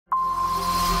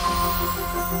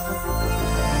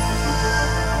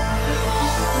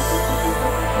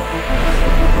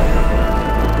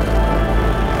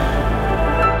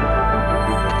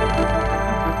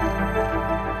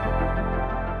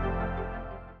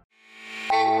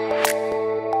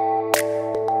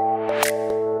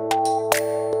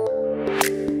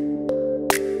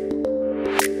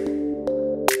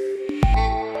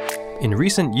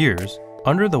recent years,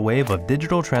 under the wave of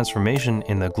digital transformation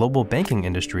in the global banking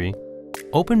industry,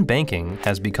 open banking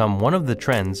has become one of the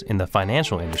trends in the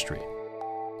financial industry.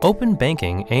 Open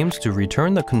banking aims to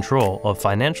return the control of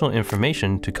financial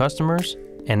information to customers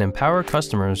and empower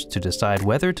customers to decide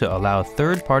whether to allow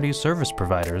third-party service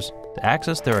providers to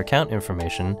access their account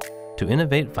information to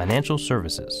innovate financial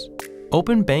services.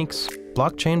 Open Bank's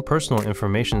blockchain personal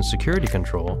information security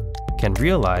control can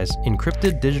realize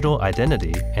encrypted digital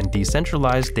identity and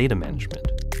decentralized data management.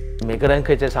 每个人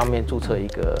可以在上面注册一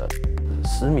个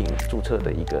实名注册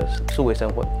的一个数位身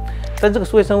份，但这个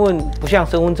数位身份不像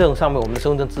身份证上面我们的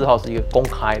身份证字号是一个公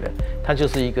开的，它就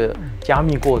是一个加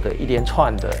密过的一连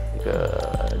串的一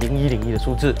个0101的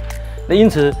数字。那因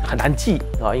此很难记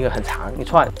啊，因为很长一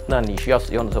串。那你需要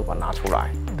使用的时候把它拿出来，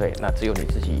对，那只有你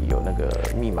自己有那个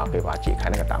密码可以把它解开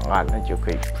那个档案，那你就可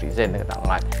以 present 那个档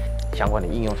案相关的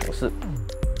应用程式。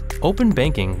Open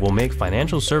banking will make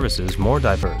financial services more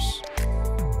diverse.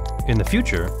 In the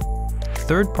future,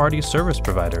 third-party service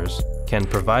providers can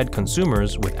provide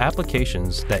consumers with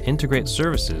applications that integrate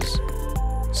services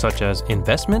such as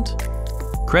investment,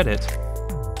 credit,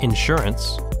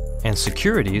 insurance, and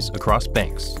securities across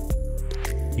banks.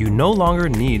 You no longer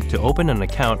need to open an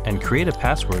account and create a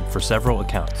password for several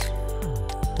accounts.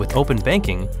 With open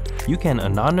banking, you can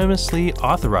anonymously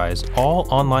authorize all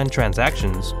online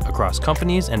transactions across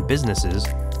companies and businesses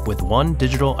with one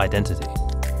digital identity.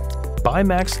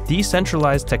 BIMAC's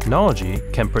decentralized technology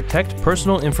can protect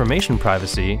personal information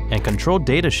privacy and control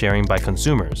data sharing by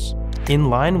consumers, in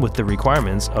line with the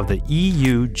requirements of the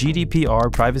EU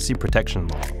GDPR privacy protection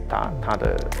law. 它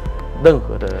的任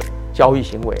何的交易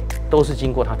行为都是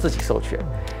经过他自己授权，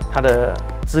他的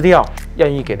资料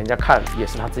愿意给人家看也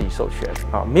是他自己授权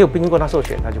啊，没有经过他授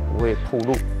权，他就不会暴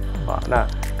露啊。那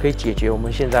可以解决我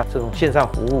们现在这种线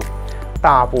上服务，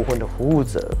大部分的服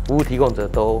务提供者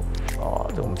都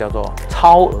这我们叫做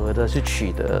超额的去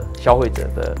取得消费者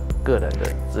的个人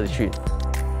的资讯。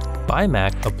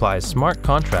BIMAC applies smart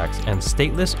contracts and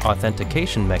stateless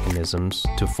authentication mechanisms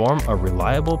to form a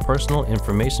reliable personal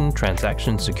information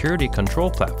transaction security control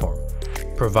platform,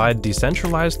 provide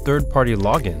decentralized third-party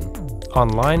login,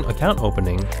 online account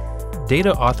opening,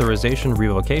 data authorization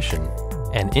revocation,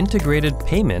 and integrated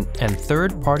payment and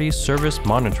third-party service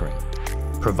monitoring,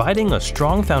 providing a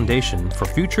strong foundation for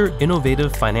future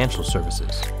innovative financial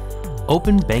services.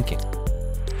 Open banking.